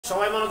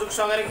সবাই মনোযোগ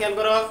সহকারে খেয়াল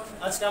করো।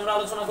 আজকে আমরা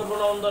আলোচনা করব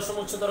নবম-দশম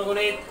উচ্চতর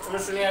গণিত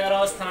অনুশীলনী 11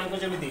 স্থানাঙ্ক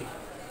জ্যামিতি।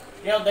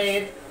 এই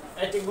অধ্যায়ের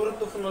একটি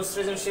গুরুত্বপূর্ণ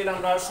সৃজনশীল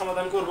আমরা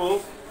সমাধান করব,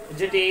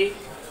 যেটি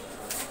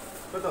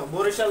কত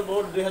বরিশাল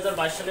বোর্ড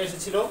 2022 সালে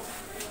এসেছিল।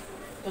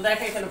 তো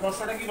দেখো এখানে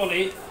প্রশ্নটা কি বলে,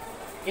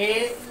 a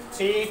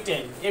 3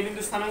 10 এ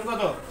বিন্দু স্থানাঙ্ক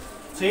কত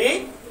 3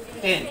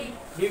 10,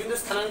 বি বিন্দু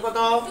স্থানাঙ্ক কত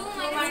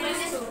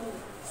 2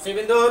 সি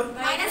বিন্দুর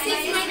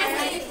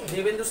 -6 ডি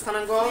বিন্দু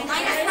স্থানাঙ্ক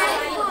 -5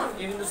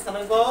 এ বিন্দু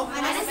স্থানাঙ্ক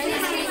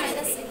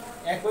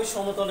একই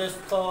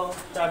সমতলস্থ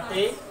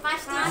চারটি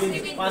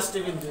পাঁচটি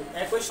বিন্দু,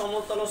 একই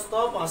সমতলস্থ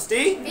পাঁচটি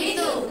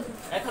বিন্দু।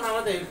 এখন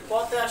আমাদের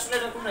পথে আসলে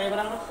এরকম না, এবার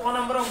আমরা ক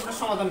নম্বর অঙ্কটা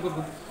সমাধান করব।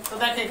 তো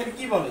দেখো এখানে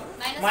কি বলে,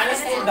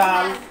 -4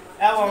 ডাল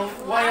এবং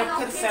y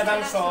অক্ষের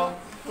ছেদাংশ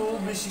 2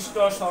 বিশিষ্ট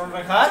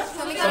সরলরেখার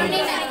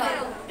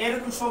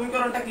এরকম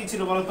সমীকরণটা কি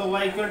ছিল বলো তো?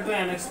 y =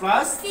 mx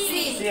 +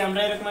 c।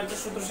 আমরা এরকম একটা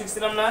সূত্র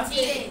শিখছিলাম না,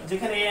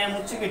 যেখানে m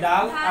হচ্ছে কি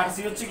ডাল আর c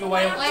হচ্ছে কি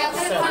y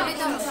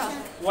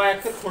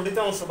অক্ষের খণ্ডিত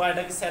অংশ, বা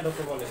এটাকে ছেদক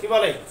বলে। কি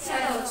বলে?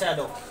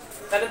 ছেদক।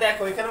 তাহলে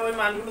দেখো এখানে ওই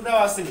মানগুলো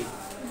দেওয়া আছে।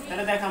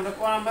 তাহলে দেখো আমরা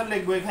ক নাম্বার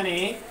লিখবো,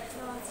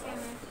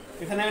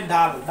 এখানে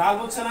ডাল ডাল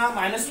হচ্ছে না,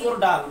 -4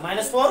 ডাল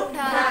 -4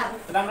 ডাল।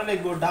 তাহলে আমরা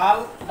লিখবো ডাল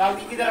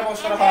কি দ্বারা প্রকাশ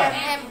করা হয়?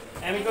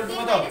 m =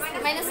 কত?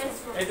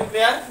 এইটুকু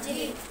ক্লিয়ার?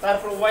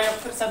 তারপর y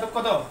অক্ষের ছেদক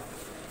কত?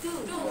 2।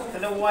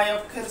 তাহলে y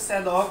অক্ষের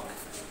ছেদক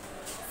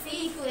c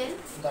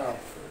দাঁড়াও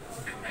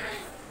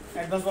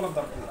একদম বলো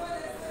দরকার।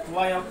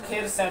 y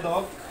অক্ষের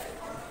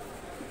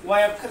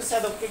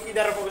ছেদককে কি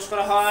দ্বারা প্রকাশ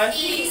করা হয়?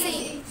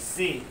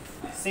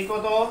 c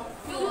কত?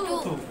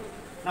 2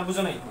 না,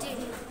 বুঝো নাই?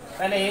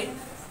 তাহলে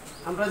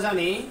আমরা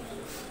জানি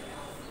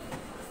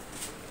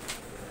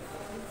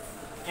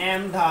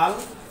m ঢাল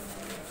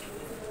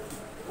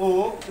ও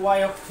y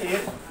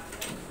অক্ষের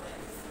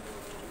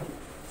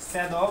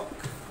ছেদক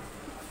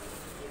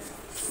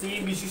c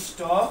বিশিষ্ট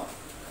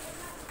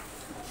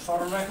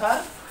সরলরেখার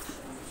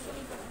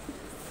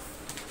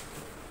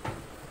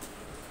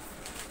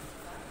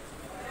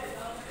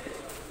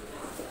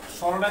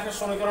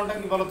সমীকরণটা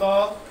কি বলতো?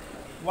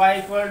 y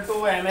 =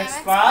 mx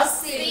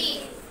 + c।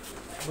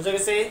 বুঝে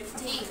গেছে?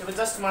 এবার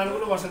জাস্ট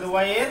মানগুলো বসা দাও।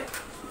 y এর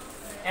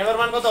m এর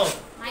মান কত?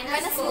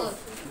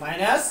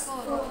 -4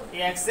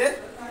 x এর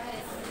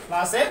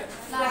প্লাস এর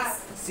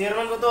c এর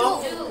মান কত?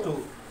 2।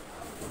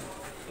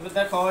 এবার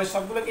দেখো এই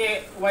সবগুলোকে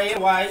y এর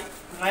y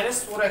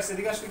 -4x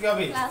এদিকে আসলে কি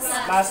হবে?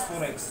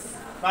 +4x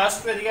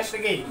 +2 এদিকে আসলে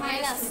কি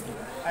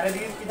আর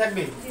এদিকে কি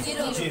থাকবে?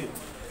 0।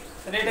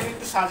 তাহলে এটাকে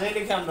একটু সাজিয়ে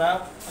লিখি আমরা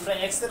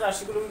x এর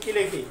রাশিগুলোকে কি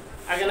লিখি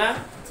আগে না,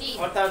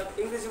 অর্থাৎ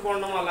ইংরেজি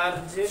বর্ণমালার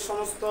যে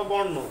সমস্ত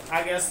বর্ণ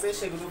আগে আসছে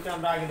সেগুলোকে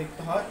আমরা আগে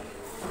লিখতে হয়।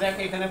 দেখো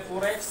এখানে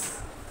 4x,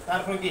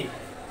 তারপর কি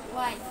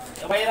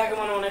y এর আগে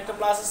মানে অনেকটা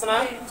প্লাস আছে না,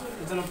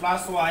 এজন্য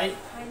 +y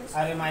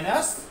আর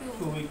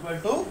 -2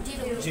 =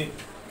 0।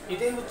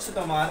 এটাই হচ্ছে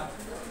তোমার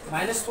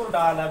 -4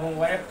 ডাল এবং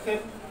y অক্ষের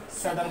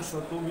ছেদাংশ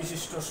 2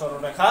 বিশিষ্ট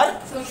সরলরেখার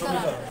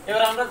সমীকরণ।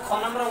 এবার আমরা খ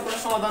নম্বর অঙ্কটা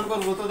সমাধান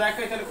করব। তো দেখো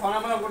এখানে খ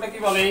নম্বর অঙ্কটা কি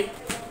বলে,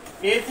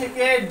 a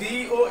থেকে d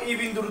ও e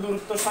বিন্দুর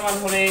দূরত্ব সমান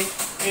হলে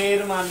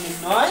এর মান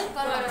নির্ণয়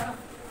করো।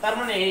 তার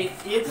মানে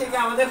a থেকে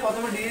আমাদের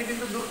প্রথমে d এর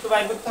বিন্দুর দূরত্ব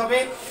বের করতে হবে,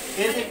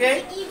 a থেকে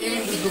e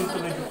বিন্দুর দূরত্ব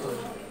বের করতে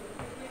হবে,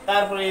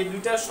 তারপরে এই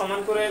দুইটা সমান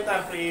করে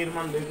তারপরে এর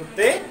মান বের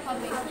করতে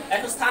হবে।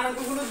 এখন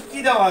স্থানাঙ্কগুলো কি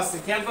দেওয়া আছে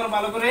খেয়াল করো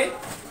ভালো করে,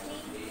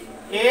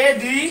 a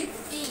d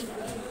e।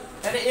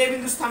 তাহলে a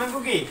বিন্দু স্থানাঙ্ক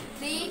কি?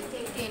 3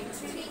 10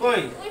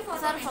 কই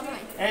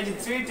এই যে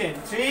 3 10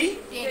 3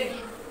 10।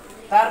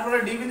 তারপরে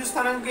d বিন্দু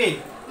স্থানাঙ্ক কি?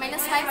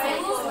 -5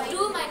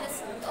 2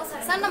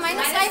 স্যার না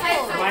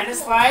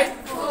 -5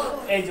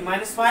 এই যে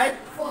 -5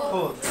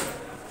 4।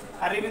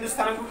 আর এই বিন্দু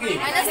স্থানাঙ্ক কি?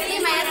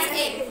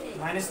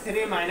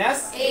 -3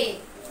 -a।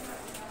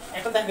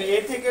 এখন দেখো a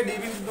থেকে d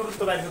বিন্দুর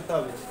দূরত্ব বের করতে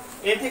হবে,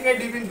 a থেকে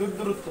d বিন্দুর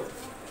দূরত্ব।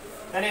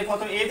 তাহলে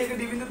প্রথম a থেকে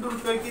d বিন্দুর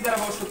দূরত্ব কি দ্বারা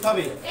প্রকাশ করতে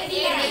হবে?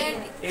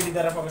 ad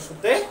দ্বারা প্রকাশ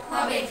করতে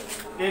হবে।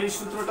 এর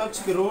সূত্রটা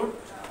হচ্ছে কি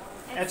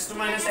x2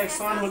 -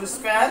 x1 whole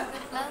square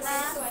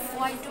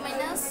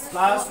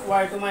plus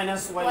y2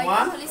 -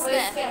 y1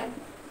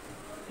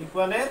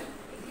 equal এর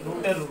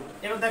রুটের রুট।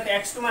 এবার দেখো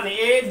x2 মানে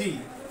ad,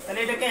 তাহলে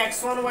এটাকে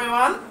x1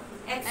 y1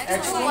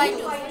 x2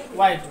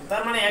 y2,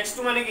 তার মানে x2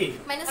 মানে কি?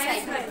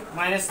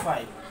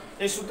 -5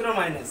 এই সূত্র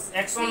মাইনাস,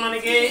 x1 মানে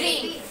কি?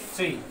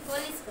 3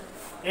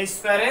 এই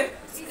স্কয়ারের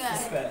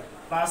স্কয়ার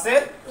প্লাস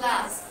এর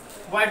প্লাস,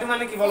 y2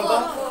 মানে কি বলো তো?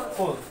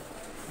 4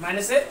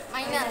 মাইনাস এর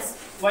মাইনাস,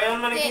 y1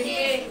 মানে কি?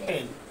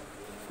 10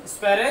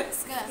 স্কয়ারের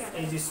স্কয়ার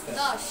এই যে স্কয়ার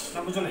 10। না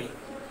বুঝো নাই?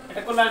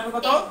 এটা করলে আসবে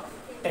কত?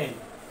 10।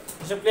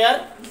 এসব ক্লিয়ার?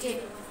 জি।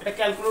 এটা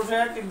ক্যালকুলেটরে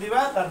টিপ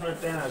দিবা, তারপরে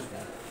 10 আসবে।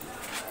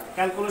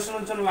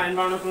 ক্যালকুলেশনের জন্য লাইন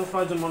বানানোর কোনো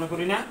প্রয়োজন মনে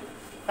করি না।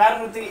 কার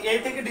প্রতি a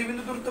থেকে d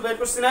বিন্দু দূরত্ব বের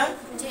করছি না?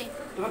 জি।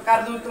 এবার কার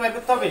দূরত্ব বের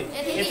করতে হবে?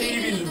 a থেকে e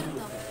বিন্দু দূরত্ব।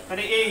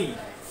 তাহলে a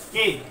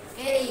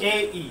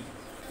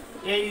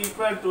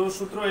 =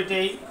 সূত্র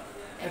এটাই,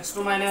 x2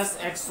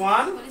 -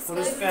 x1 whole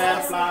square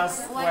plus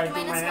y2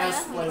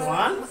 -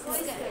 y1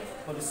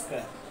 whole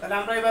square. তাহলে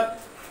আমরা এবার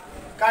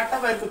কারটা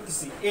বের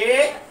করতেছি a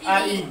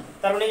আর e,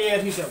 তার মানে a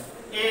এর হিসাব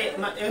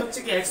a হচ্ছে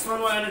কি x1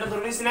 y1 এটা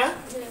ধরে নিছি না,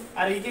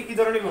 আর e কে কি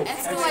ধরে নিব?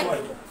 x y।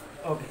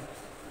 ওকে।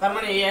 তার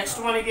মানে এই x2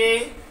 মানে কি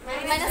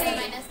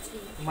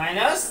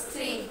মাইনাস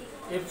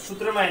 3 এই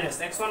সূত্রে মাইনাস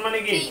x1 মানে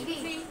কি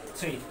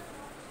 3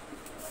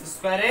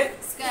 স্কয়ারের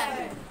স্কয়ার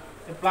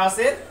প্লাস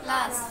এর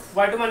প্লাস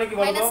y2 মানে কি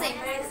বলবো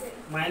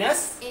মাইনাস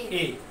a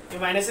এই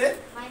মাইনাসের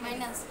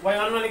মাইনাস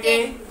y1 মানে কি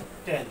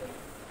 10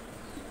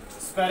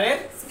 স্কয়ারের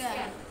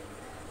স্কয়ার।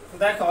 তো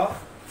দেখো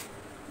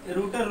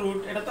রুটের রুট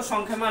এটা তো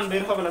সংখ্যা মান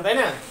বের হবে না তাই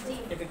না,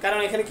 কারণ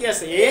এখানে কি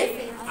আছে a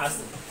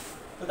আছে।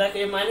 তো দেখো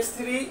a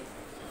 -3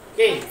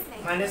 কে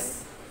 -6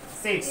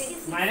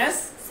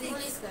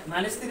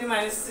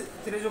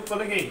 -3 যোগ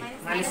করলে কি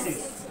 -6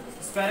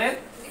 স্কয়ারের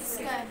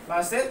স্কয়ার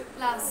প্লাস এর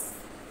প্লাস।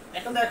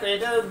 এখন দেখো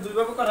এটা দুই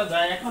ভাবে করা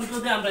যায়। এখন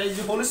যদি আমরা এই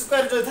যে হোল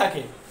স্কয়ার যদি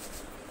থাকে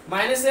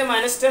 -a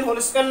 -10 হোল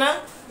স্কয়ার না,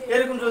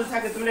 এরকম যদি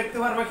থাকে তুমি লিখতে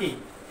পারবা কি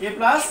a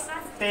 +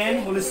 10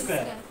 হোল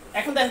স্কয়ার।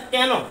 এখন দেখো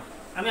কেন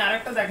আমি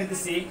আরেকটা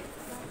দেখাইতেছি,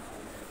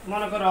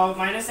 মনে করো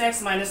 -x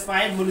 -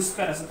 5 হোল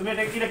স্কয়ার আছে, তুমি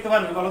এটা কি লিখতে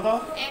পারবে বলো তো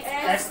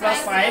x +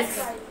 5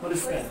 হোল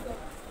স্কয়ার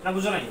না,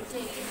 বুঝো নাই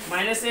 -a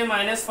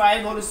 - 5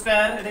 হোল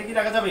স্কয়ার এটা কি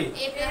লেখা যাবে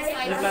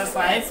a +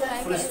 5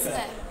 হোল স্কয়ার।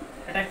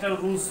 এটা একটা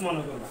রুলস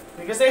মনে করবা,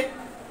 ঠিক আছে?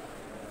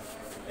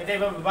 এটা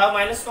বা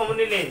মাইনাস কমন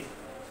নিলে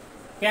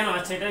কেন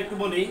আচ্ছা এটা একটু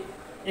বলি,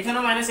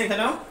 এখানেও মাইনাস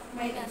এখানেও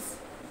মাইনাস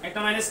একটা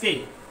মাইনাস কি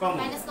কমন,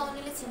 মাইনাস কমন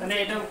নিলে ছিল তাহলে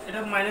এটা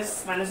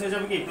মাইনাস হয়ে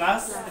যাবে কি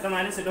প্লাস, এটা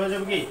মাইনাস এটা হয়ে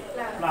যাবে কি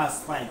প্লাস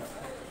 5।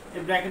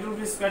 এই ব্র্যাকেটের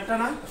উপর স্কয়ারটা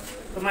না,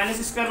 তো মাইনাস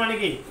স্কয়ার মানে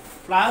কি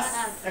প্লাস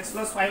x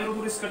 + 5 এর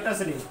উপর স্কয়ারটা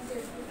আছে নি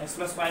x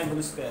 + 5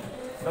 হোল স্কয়ার।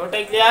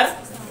 ওটাই ক্লিয়ার?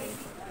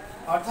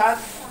 অর্থাৎ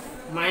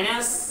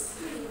মাইনাস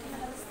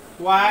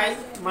y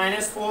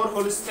 - 4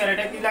 হোল স্কয়ার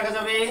এটা কি লেখা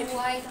যাবে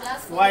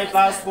y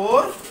 +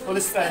 4 হোল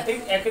স্কয়ার। ঠিক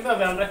একই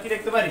ভাবে আমরা কি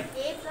লিখতে পারি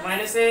 -a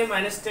 -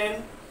 10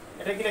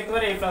 এটা কি লিখতে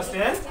পারি a +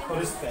 10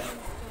 হোল স্কয়ার।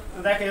 তো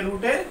দেখো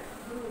রুটের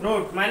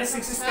রুট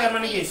 -6 স্কয়ার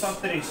মানে কি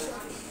 36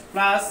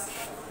 প্লাস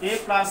a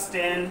 +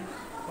 10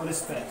 হোল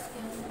স্কয়ার।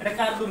 এটা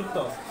কার দূরত্ব?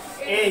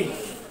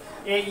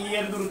 এই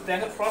এর দূরত্ব।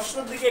 এখন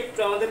প্রশ্নের দিকে একটু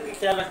আমাদেরকে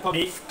খেয়াল রাখতে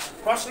হবে।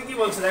 প্রশ্নে কি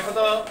বলছে দেখো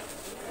তো,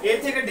 a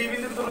থেকে d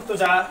বিন্দুর দূরত্ব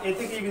যা, a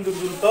থেকে e বিন্দুর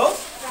দূরত্ব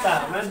তা,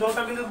 মানে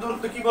দুটো বিন্দুর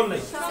দূরত্ব কি বললে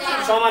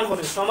সমান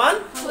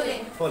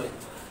হলে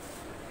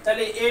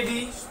তাহলে AD,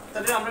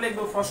 তাহলে আমরা লিখব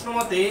প্রশ্ন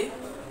মতে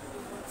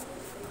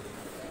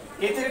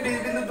a থেকে d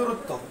বিন্দুর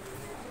দূরত্ব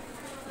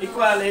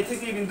ইকুয়াল a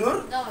থেকে e বিন্দুর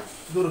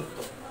দূরত্ব।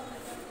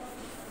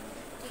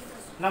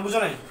 না বুঝো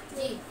নাই?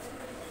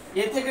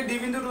 a থেকে d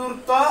বিন্দুর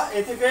দূরত্ব a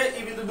থেকে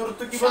e বিন্দুর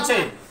দূরত্ব কি বলছে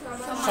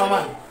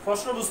সমান।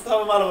 প্রশ্ন বুঝতে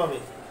হবে ভালোভাবে।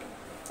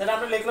 তাহলে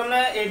আমরা লিখলাম না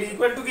AD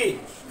ইকুয়াল টু কি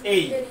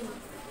এই,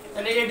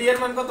 তাহলে AD এর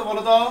মান কত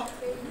বলো তো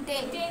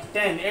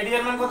 10। AD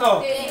এর মান কত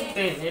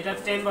 10, এটা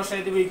 10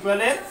 বসাই দেব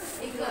ইকুয়ালে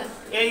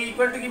এই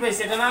ইকুয়াল টু কি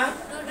পাইছে এটা না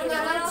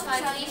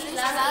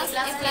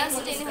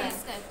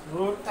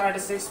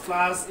 √36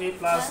 প্লাস a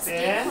 +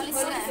 10।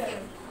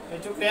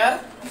 এটা ক্লিয়ার?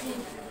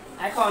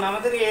 এখন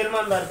আমাদের এর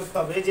মান বের করতে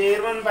হবে। এই যে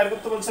এর মান বের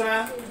করতে বলছে না,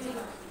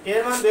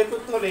 এর মান বের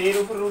করতে হলে এর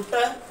উপর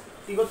রুটটা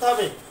কি করতে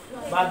হবে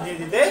বাদ দিয়ে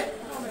দিতে,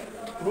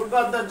 রুট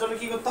বাদ দেওয়ার জন্য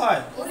কি করতে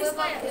হয়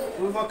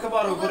উভয় পক্ষে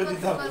বর্গ করে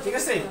দিতে হবে, ঠিক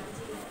আছে?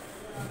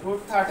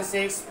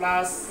 √36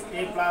 plus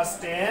a +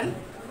 10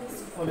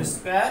 whole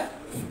square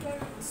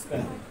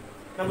square.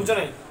 না বুঝো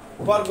নাই?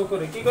 বর্গ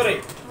করে কি করে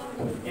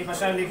এই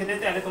ভাষায় লিখে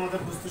দিতে, তাহলে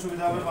তোমাদের বুঝতে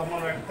সুবিধা হবে বা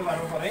মনে রাখতে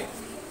পারবে পরে।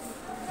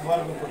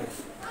 বর্গ করে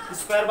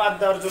স্কয়ার বাদ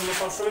দেওয়ার জন্য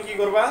সবসময় কি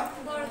করবা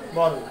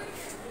বর্গ।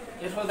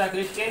 এরপর দেখো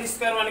 10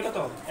 স্কয়ার মানে কত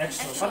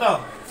 100 কত,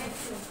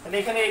 তাহলে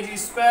এখানে এই যে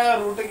স্কয়ার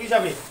রুটে কি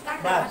যাবে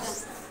বাদ,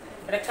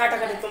 এটা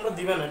কাটাকাটি তোমরা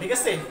দিবে না, ঠিক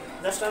আছে?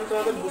 জাস্ট আমি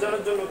তোমাদের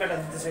বোঝানোর জন্য কাটা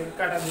দিতেছি,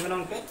 কাটা দিবে না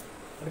অঙ্কে,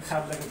 এটা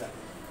খারাপ লাগে না।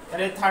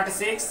 তাহলে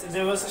 36 যে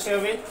বলছে সে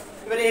হবে।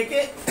 এবারে একে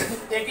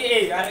a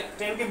আর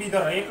 10 কে b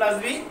ধরো a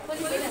 + b,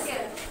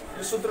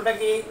 এর সূত্রটা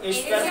কি a²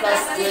 + 2ab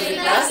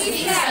 + b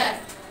স্কয়ার।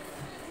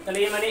 তাহলে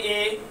a মানে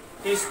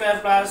a স্কয়ার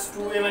প্লাস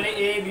 2a মানে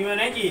a, b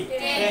মানে কি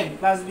 10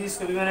 প্লাস b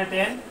স্কয়ার, b মানে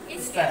 10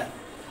 স্কয়ার।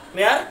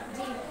 ক্লিয়ার?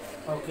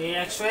 ওকে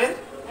 100 এর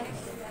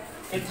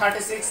এই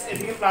 36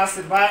 এদিকে প্লাস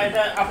বা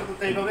এটা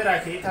আপাতত এইভাবে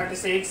রাখি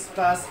 36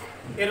 প্লাস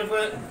এর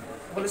উপর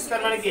হোল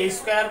স্কয়ার মানে কি a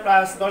স্কয়ার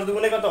প্লাস 10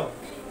 দুগুণে কত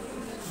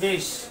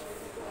 20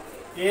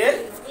 এর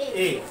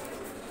a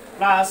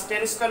প্লাস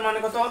 10 স্কয়ার মানে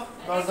কত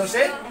 10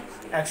 10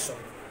 100।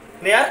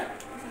 ক্লিয়ার?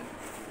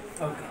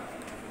 ওকে,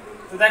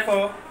 তো দেখো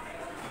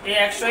এই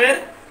 100 এর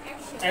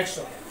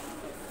 100।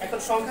 এখন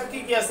সংখ্যা কি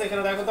কি আছে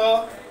এখানে দেখো তো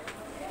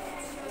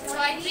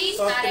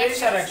 36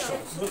 আর 100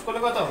 যোগ করলে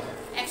কত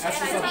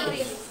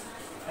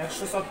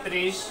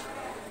 136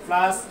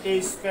 plus a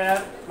square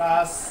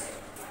plus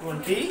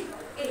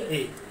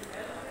 28।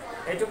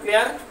 এইটু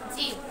clear?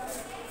 জি।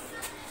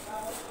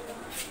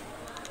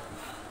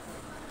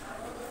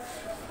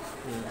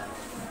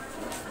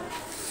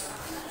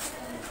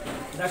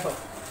 দেখো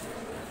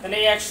তাহলে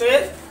এই 100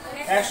 এর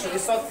 100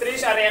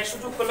 36 আর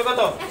 100 যোগ করলে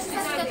কত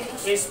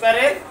a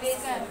স্কয়ারের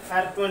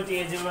আর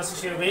 28 যে আছে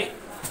সে হবে।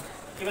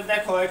 এবার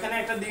দেখো এখানে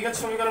একটা দ্বিঘাত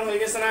সমীকরণ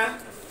হয়ে গেছে না,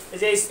 এই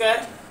যে স্কয়ার।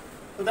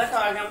 তো দেখো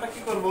আগে আমরা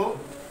কি করব,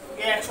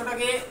 এই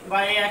 100টাকে বা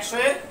এই 100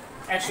 এর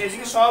 100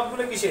 এদিকে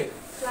সবগুলো কিসে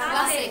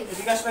প্লাসে,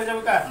 এদিকে আসলে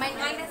যাবে কার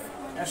মাইনাস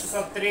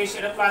 136,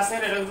 এটা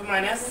প্লাসের এটা হবে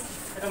মাইনাস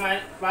এটা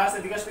প্লাস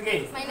এদিকে আসলে কি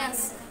মাইনাস,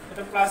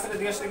 এটা প্লাস এর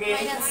এদিকে আসলে কি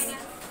মাইনাস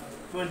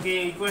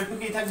 20 ইকুয়াল টু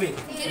কি থাকবে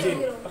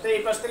 0 অর্থাৎ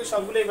এই পাশ থেকে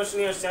সবগুলো এই পাশে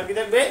নিয়ে আসছে আর কি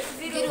থাকবে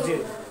 0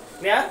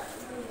 ক্লিয়ার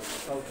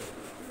ওকে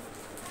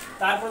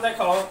তারপর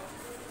দেখো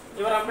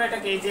এবার আমরা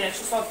এটাকে এই যে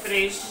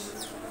 136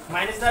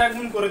 মাইনাস দ্বারা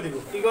গুণ করে দিব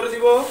কি করে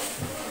দিব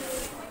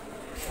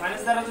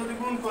মাইনাস দ্বারা যদি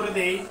গুণ করে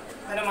দেই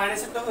তাহলে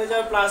মাইনাসেরটা হয়ে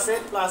যাবে প্লাসে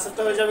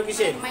প্লাসেরটা হয়ে যাবে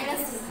কিসের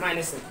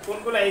মাইনাসে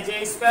কোনগুলো এই যে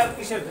স্কয়ার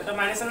কিসের এটা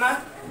মাইনাসের না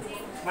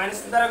মাইনাস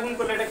দ্বারা গুণ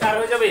করলে এটা কার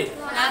হয়ে যাবে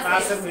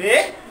প্লাসের হয়ে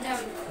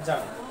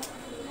যাবে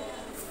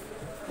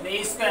তাহলে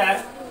a স্কয়ার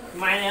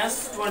মাইনাস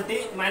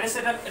 20 মাইনাস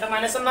এটা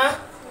মাইনাসের না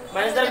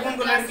মাইনাস দ্বারা গুণ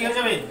করলে কি হয়ে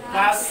যাবে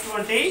প্লাস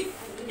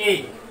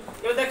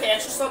 28 এবার দেখো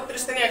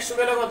 136 থেকে 100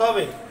 গেলে কত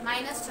হবে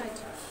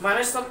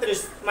মাইনাস 36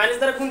 মাইনাস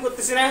দ্বারা গুণ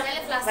করতেছি না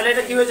তাহলে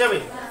এটা কি হয়ে যাবে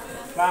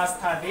প্লাস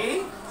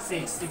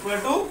 36 ইকুয়াল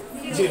টু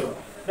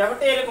 0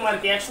 ব্যাপারটা এরকম আর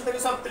কি 100 থেকে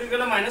 36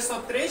 গেলে মাইনাস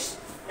 36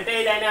 এটা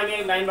এই লাইনে আমি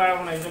লাইন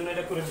বাড়াবো না এইজন্য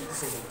এটা করে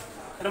দিতেছি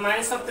তাহলে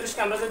মাইনাস 36 কে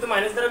আমরা যেহেতু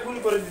মাইনাস দ্বারা গুণ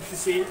করে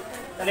দিতেছি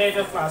তাহলে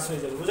এটা প্লাস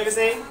হয়ে যাবে বুঝা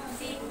গেছে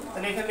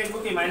তাহলে এখানে লিখব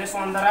কি মাইনাস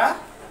 1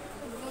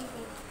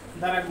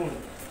 দ্বারা গুণ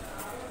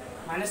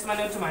মাইনাস মানে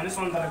হচ্ছে মাইনাস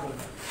 1 দ্বারা গুণ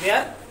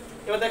ক্লিয়ার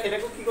এবার দেখো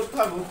এটাকে কি করতে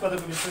হবে উৎপাদক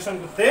বিশ্লেষণ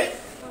করতে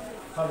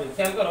হবে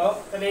খেয়াল করো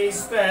তাহলে a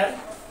স্কয়ার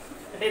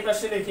এটা এই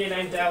পাশে লিখি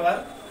লাইনটা আবার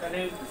তাহলে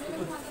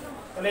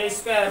a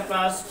square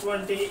plus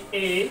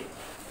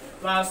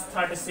 28 plus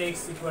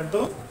 36 equal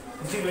to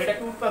 0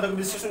 এটাকে উৎপাদক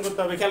বিশ্লেষণ করতে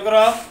হবে খেয়াল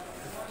করো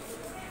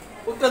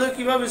উৎপাদক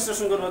কিভাবে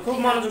বিশ্লেষণ করবে খুব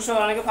মনোযোগ সহ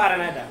অনেকে পারে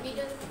না এটা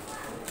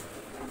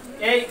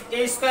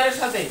এই স্কয়ারের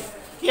সাথে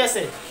কি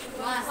আছে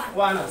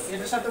 1 আছে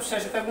এটার সাথে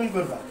শেষেটা গুণ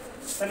করবা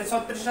তাহলে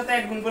 36 এর সাথে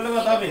 1 গুণ করলে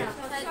কত হবে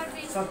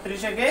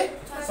 36 একে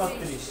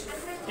 36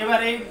 এবার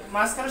এই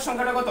মাঝখানের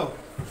সংখ্যাটা কত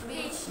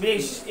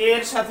 20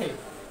 এর সাথে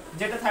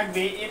যেটা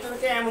থাকবে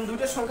এটাকে এমন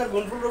দুইটা সংখ্যার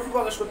গুণফল রূপে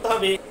প্রকাশ করতে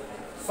হবে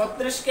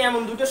 36 কে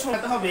এমন দুইটা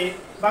সংখ্যা হবে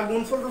বা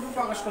গুণফল রূপে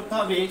প্রকাশ করতে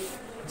হবে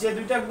যে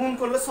দুইটা গুণ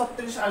করলে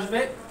 36 আসবে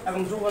এবং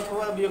যোগ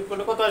অথবা বিয়োগ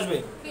করলে কত আসবে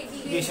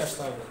 20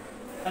 আসতে হবে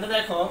তাহলে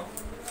দেখো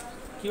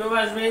কিভাবে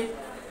আসবে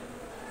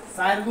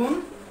 4 গুণ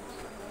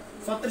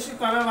 36 কে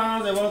কয়বার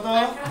বানানো যায় বলো তো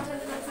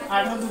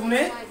 18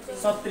 দুগুণে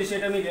 36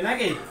 এটা মিলে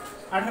নাকি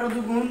 18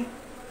 দুগুণ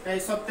এই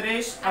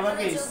 36 আবার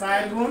কি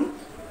 4 গুণ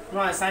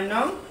 9 4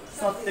 9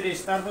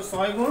 36 তারপর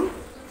 6 গুণ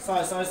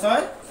 6 6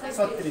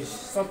 6 36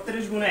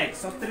 36 গুণ 1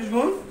 36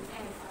 গুণ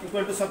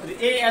ইকুয়াল টু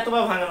 36 এই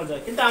এতবার ভাঙানো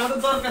যায় কিন্তু আমাদের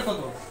দরকার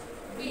কত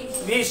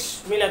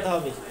 20 মিলাতে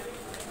হবে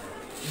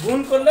গুণ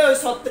করলে ওই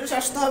 36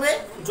 আসতে হবে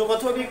যোগ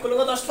অথবা বিয়োগ করলে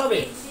কত আসতে হবে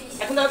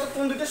এখন দেখো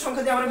কোন দুইটা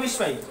সংখ্যা দিয়ে আমরা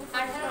 20 পাই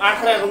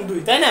 18 এবং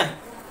 2 তাই না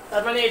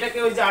তার মানে এটাকে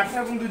ওই যে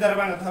 18 এবং 2 দ্বারা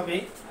ভাঙাতে হবে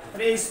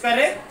তাহলে a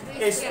স্কয়ারে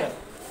a স্কয়ার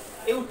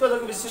এই উৎপাদক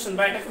বিশ্লেষণ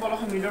বা এটাকে বলা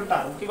হয় মিডল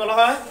টার্ম কি বলা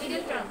হয়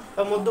মিডল টার্ম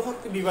বা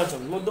মধ্যপদকে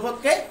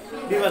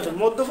বিভাজন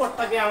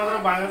মধ্যপদটাকে আমাদের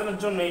বাঙানোর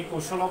জন্য এই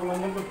কৌশল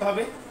অবলম্বন করতে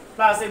হবে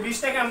প্লাস এই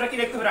 20 টাকে আমরা কি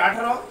লিখতে পারি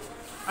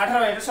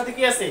 18 এটার সাথে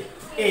কি আছে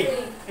a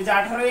এই যে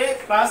 18 a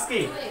প্লাস কি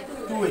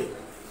 2a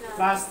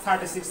প্লাস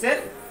 36 এর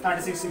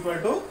 36 ইকুয়াল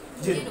টু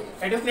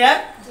 0 এটা ক্লিয়ার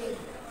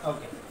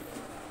ওকে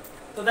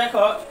তো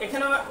দেখো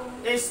এখানে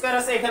a স্কয়ার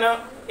আছে এখানে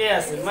a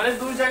আছে মানে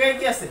দুই জায়গায়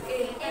কি আছে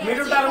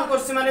মিডল টার্ম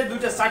করছি মানে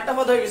দুইটা চারটা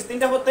পদ হয়ে গেছে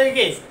তিনটা পদ থেকে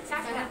কি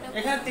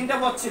এখানে তিনটা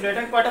পদ ছিল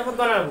এটা কয়টা পদ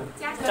বানাবো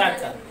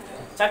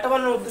চারটা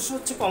বানানোর উদ্দেশ্য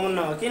হচ্ছে কমন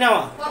নেওয়া কি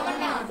নেওয়া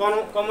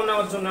কমন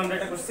নেওয়ার জন্য আমরা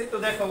এটা করছি তো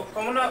দেখো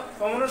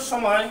কমনের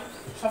সময়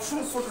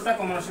সবসময় ছোটটা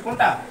কমন আসে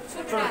কোনটা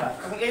ছোটটা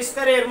এবং a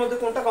স্কয়ার এর মধ্যে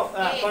কোনটা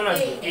কমন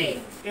আসবে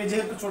a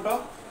যেহেতু ছোট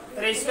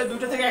তাহলে a স্কয়ার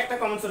দুটো থেকে একটা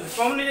কমন চলে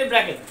কমন নিলে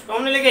ব্র্যাকেট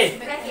কমন নিলে কি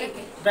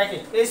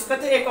ব্র্যাকেট a স্কয়ার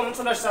থেকে a কমন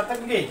চলে আসছে আর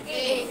থাকবে কি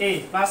a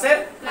প্লাসের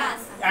প্লাস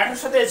 8 এর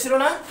সাথে a ছিল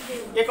না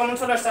a কমন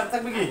চলে আসছে আর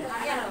থাকবে কি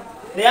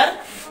ক্লিয়ার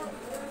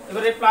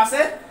এবারে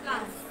প্লাসের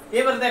প্লাস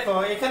এবার দেখো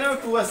এখানেও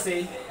 2 আছে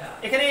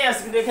এখানেই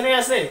আছে কিন্তু এখানেই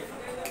আছে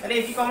তাহলে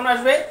কি কমন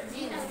আসবে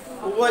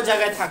উভয়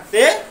জায়গায়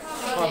থাকতে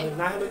হবে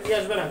না হলে কি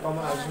আসবে না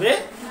কমন আসবে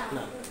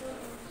না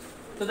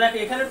তো দেখো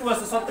এখানে 2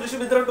 আছে 36 এর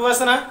ভিতরে 2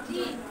 আছে না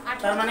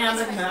তার মানে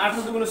আমরা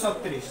 18 দুগুণে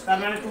 36 তার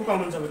মানে 2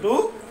 কমন যাবে 2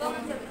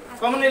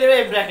 কমন নিলে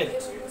এই ব্র্যাকেট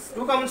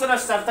 2 কমন চলে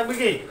আসছে আর থাকবে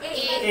কি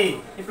a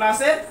এই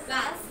প্লাসের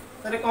প্লাস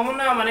তাহলে কমন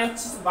না মানে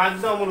হচ্ছে ভাগ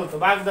দাও মূলত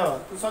ভাগ দাও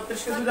তো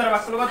 36 কে 2 দ্বারা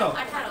ভাগ করলে কত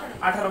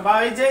 18 বা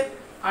এই যে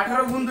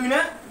 18 গুণ 2 না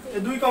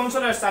এই 2 কমন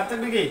চলে আসছে আর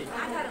থাকবে কি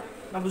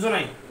 18 না বুঝো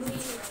নাই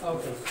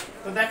ওকে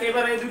তো দেখো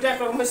এবারে এই দুইটা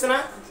একরকম হইছে না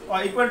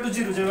ইকুয়াল টু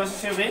 0 যে ভাষা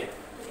হিসেবে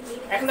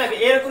এখন দেখো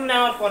এরকম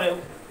নেওয়ার পরে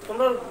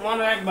তোমরা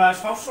মনে রাখবা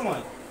সব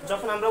সময়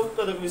যখন আমরা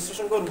উৎপাদক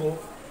বিশ্লেষণ করব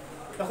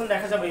তখন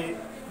দেখা যাবে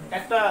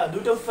একটা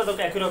দুইটা উৎপাদক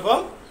একই রকম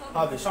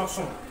হবে সব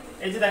সময়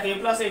এই যে দেখো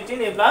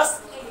a+18 a+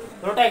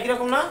 দুটোটা একই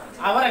রকম না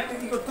আবার একটা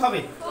কি করতে হবে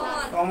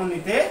কমন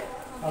নিতে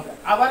হবে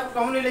আবার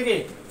কমন নিলে কি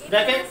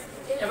ব্র্যাকেট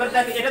এবার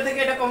দেখো এটা থেকে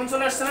এটা কমন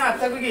চলে আসছে না আর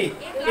থাকবে কি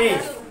a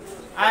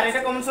আর এটা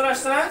কমন চলে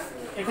আসছে না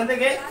এখান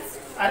থেকে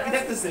আর কি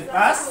দেখতেছে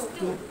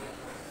 +2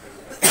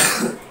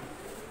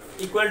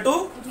 ইকুয়াল টু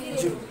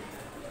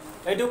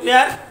 0 এইটু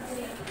ক্লিয়ার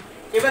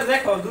এবার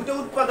দেখো দুটো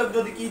উৎপাদক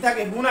যদি কি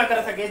থাকে গুণ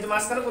আকারে থাকে যে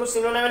মাঝখানে কোনো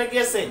চিহ্ন নাই মানে কি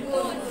আছে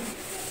গুণ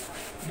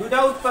দুটো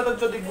উৎপাদক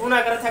যদি গুণ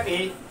আকারে থাকে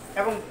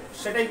এবং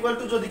সেটা ইকুয়াল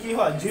টু যদি কি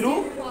হয়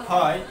 0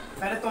 হয়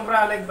তাহলে তোমরা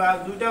লিখবা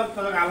দুইটা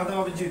উৎপাদক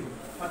আলাদাভাবে 0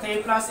 অর্থাৎ a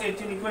 +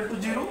 18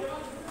 = 0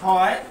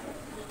 হয়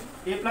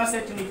a +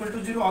 18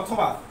 = 0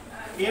 অথবা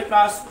a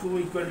 + 2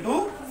 =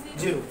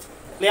 0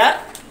 ক্লিয়ার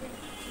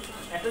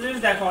একটা জিনিস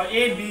দেখো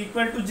a b =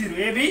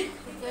 0 a b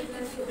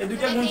এই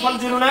দুইটা গুণফল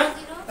 0 না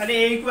তাহলে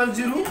a =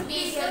 0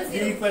 b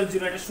 =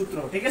 0 এটা সূত্র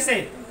ঠিক আছে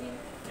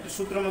এটা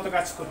সূত্রের মতো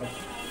কাজ করবে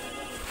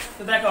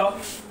তো দেখো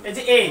এই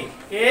যে a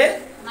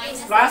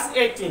প্লাস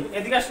 18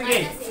 এদিকে আসলে কি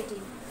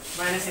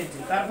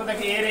 -18 তারপর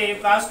দেখো এর a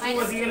প্লাস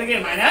 2 এদিকে লাগে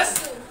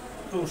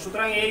 -2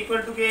 সুতরাং a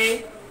 = কি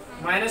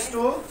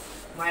 -2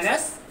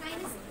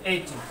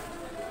 -18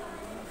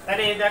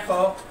 তাহলে দেখো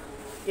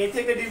a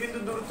থেকে d বিন্দু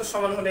দূরত্ব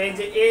সমান হলে এই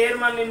যে a এর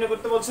মান নির্ণয়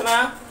করতে বলছে না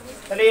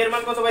তাহলে এর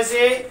মান কত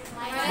পাইছে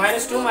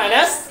 -2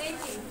 -18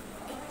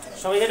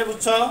 সবাই এটা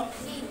বুঝছো